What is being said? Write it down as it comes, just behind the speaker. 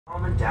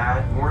Mom and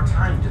Dad more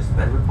time to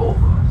spend with both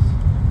of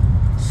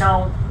us.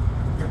 So,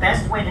 the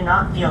best way to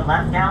not feel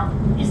left out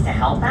is to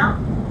help out?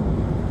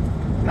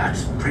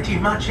 That's pretty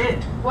much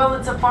it. Well,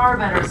 it's a far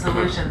better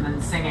solution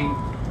than singing.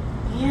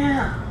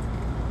 Yeah,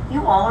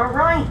 you all are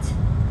right.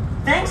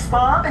 Thanks,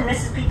 Bob and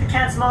Mrs. Pete the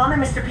Cat's mom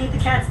and Mr. Pete the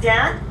Cat's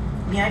dad.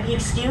 May I be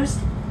excused?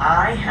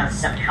 I have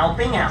some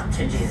helping out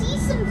to do. See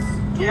some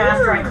storm.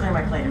 After I clear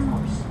my plate, of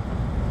course.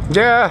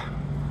 Yeah.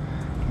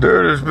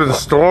 Dude, it's been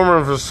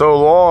storming for so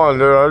long,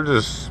 dude. I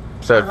just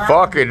said,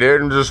 fuck it, dude.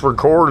 I'm just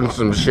recording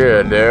some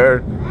shit,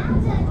 dude.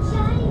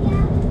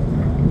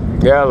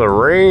 Yeah, the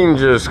rain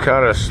just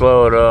kind of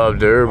slowed up,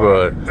 dude,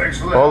 but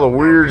all the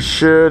weird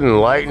shit and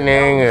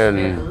lightning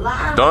and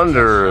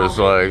thunder is,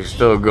 like,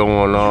 still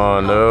going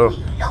on, though.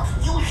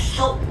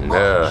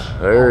 Yeah,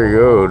 there you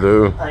go,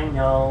 dude. I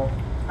know.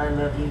 I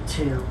love you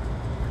too.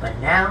 But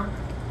now,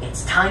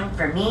 it's time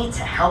for me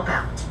to help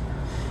out.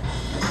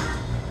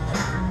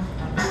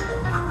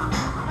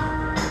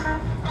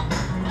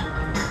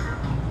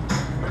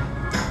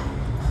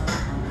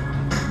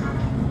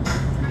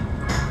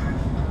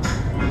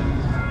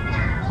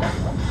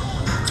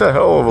 It's a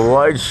hell of a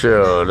light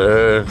show,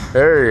 dude.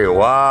 Hey,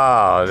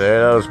 wow, dude,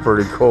 that was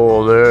pretty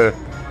cool, dude.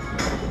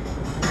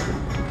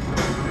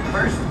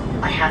 First,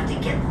 I have to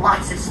get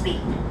lots of speed.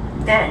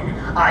 Then,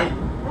 I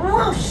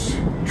whoosh,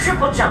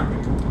 triple jump.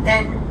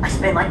 Then, I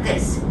spin like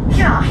this.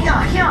 Yeah,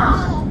 yeah,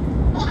 yeah.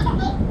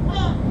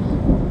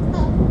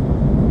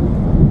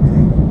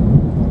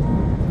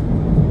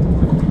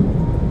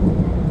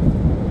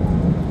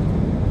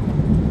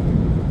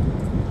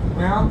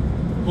 Well,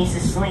 he's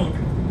asleep.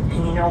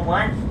 And you know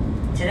what?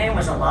 Today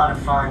was a lot of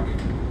fun.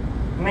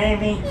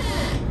 Maybe,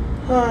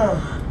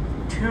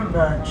 too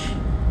much.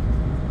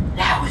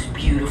 That was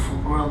beautiful,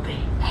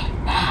 Grumpy.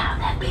 And now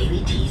that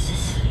baby T's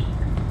asleep,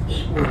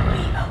 it would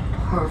be a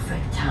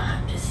perfect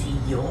time to see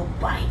your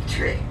bike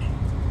trick.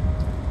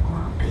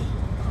 Grumpy.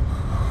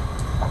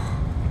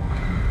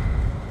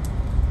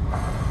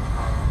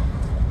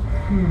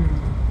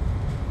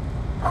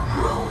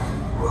 Roll,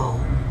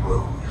 roll,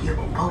 roll your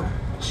boat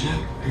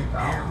gently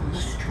down the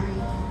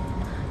stream.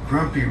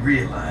 Grumpy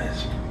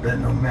realized that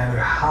no matter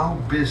how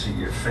busy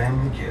your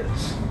family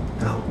gets,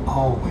 they'll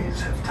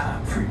always have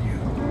time for you.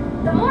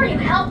 The more you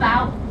help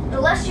out, the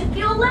less you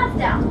feel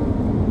left out.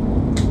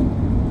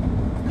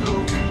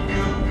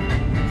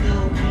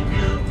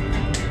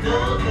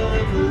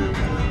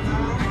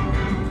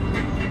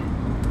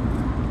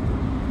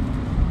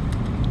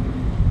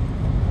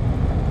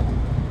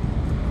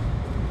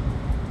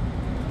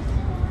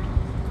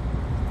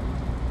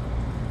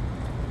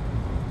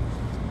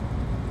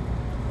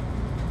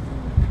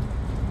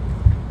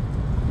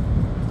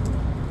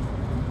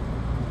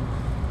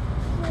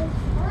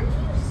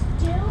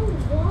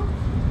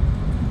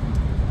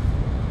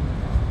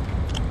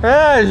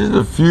 Yeah, just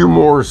a few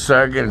more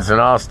seconds and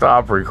I'll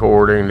stop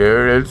recording,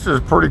 dude. It's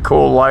just a pretty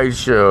cool light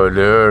show,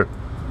 dude.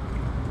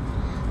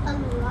 A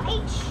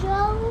light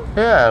show?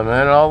 Yeah,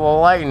 man, all the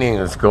lightning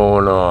that's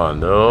going on,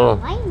 though.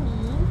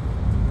 Lightning?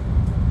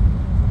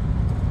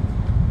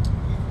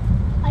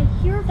 I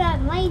hear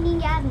that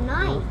lightning at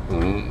night.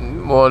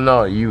 Well,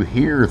 no, you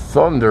hear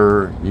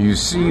thunder, you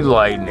see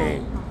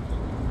lightning.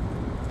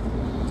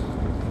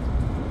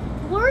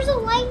 Where's the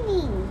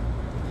lightning?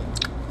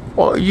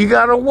 Well, you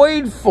gotta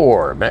wait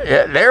for it, man.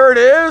 Yeah, there it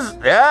is.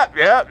 Yep,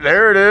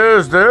 there it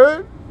is,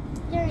 dude.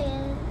 There it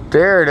is.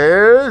 There it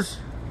is.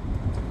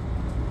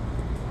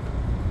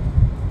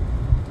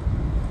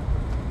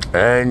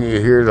 And you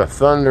hear the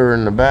thunder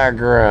in the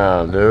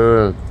background,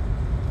 dude.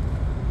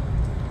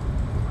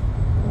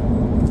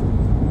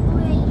 Oh, I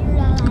hear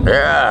that lightning.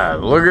 Yeah,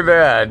 look at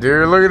that,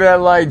 dude. Look at that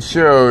light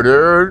show,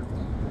 dude.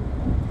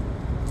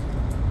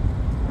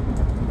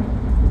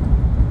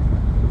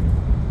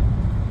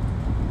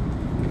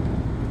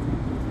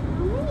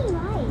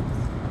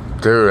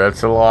 Dude,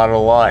 that's a lot of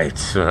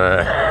lights.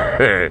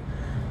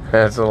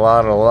 That's a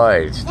lot of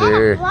lights,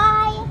 dude.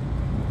 Fly?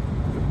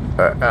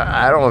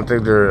 I don't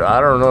think they're, I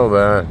don't know,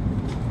 man.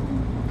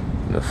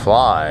 The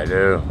fly,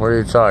 dude. What are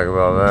you talking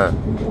about, man?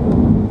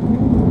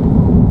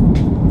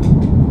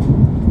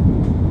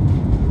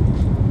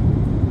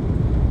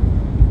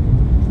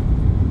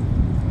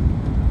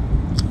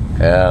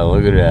 Yeah,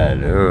 look at that,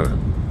 dude.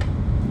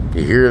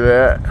 You hear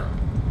that?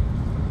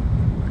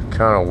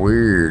 Kind of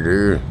weird,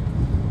 dude.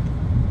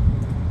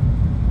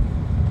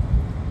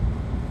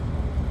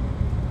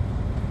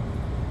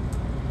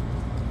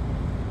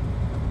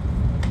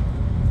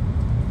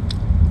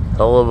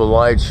 Hell of a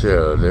light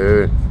show,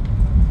 dude.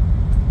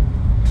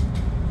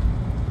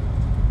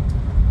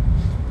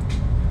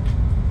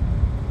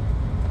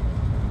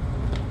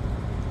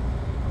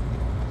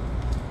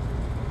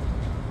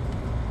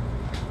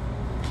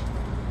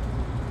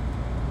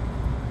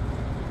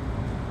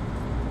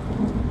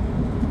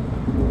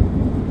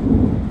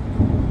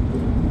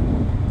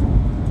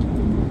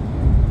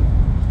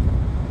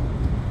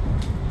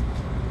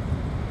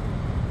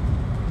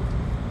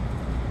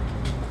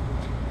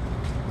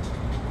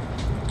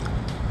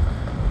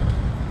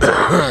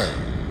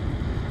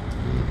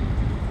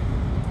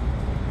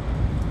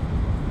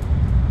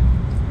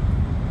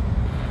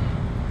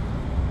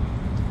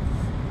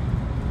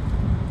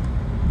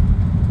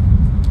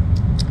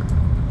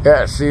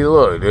 Yeah, see,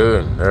 look,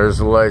 dude. There's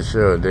the light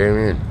show,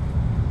 Damien.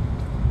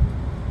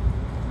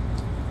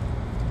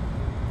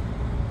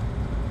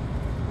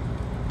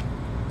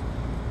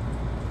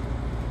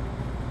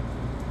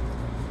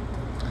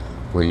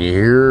 When you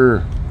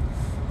hear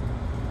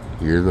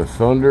the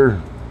thunder,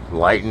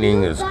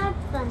 lightning is... That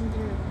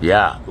thunder.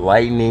 Yeah,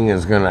 lightning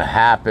is gonna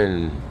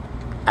happen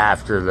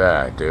after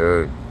that,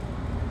 dude.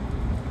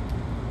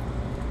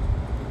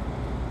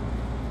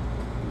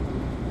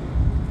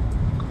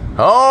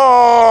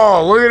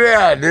 Oh, look at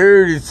that,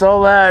 dude. You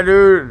saw that,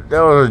 dude?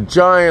 That was a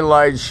giant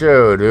light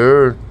show,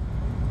 dude.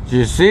 Did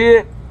you see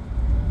it?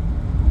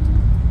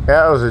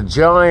 That was a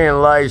giant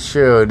light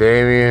show,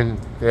 Damien.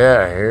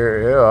 Yeah,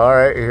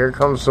 alright, here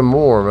comes some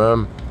more,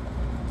 man.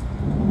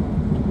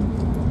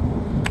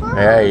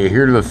 Yeah, you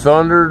hear the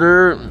thunder,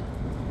 dude?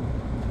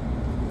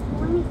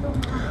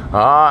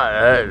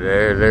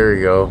 There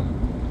you go.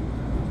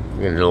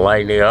 Get the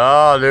lightning.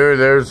 Oh, dude,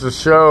 there's the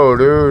show,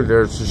 dude.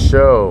 There's the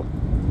show.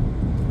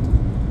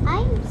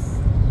 I'm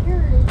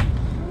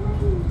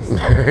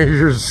scared.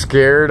 You're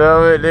scared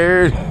of it,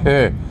 dude?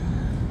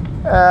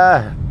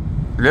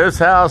 This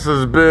house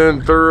has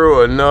been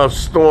through enough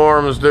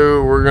storms,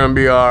 dude. We're gonna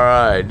be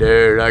alright,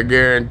 dude. I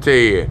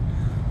guarantee you.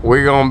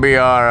 We're gonna be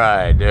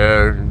alright,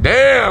 dude.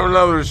 Damn,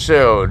 another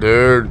show,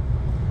 dude.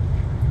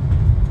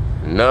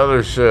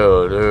 Another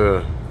show,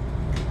 dude.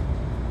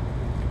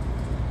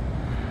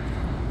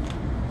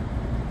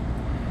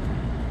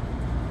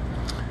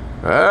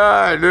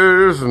 Alright,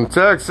 dude, this is in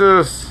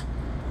Texas.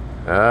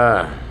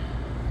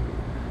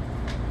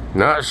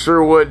 Not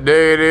sure what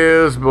day it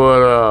is,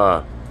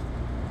 but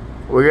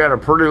we got a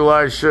pretty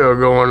light show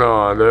going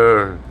on,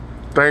 dude.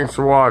 Thanks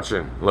for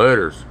watching.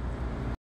 Laters.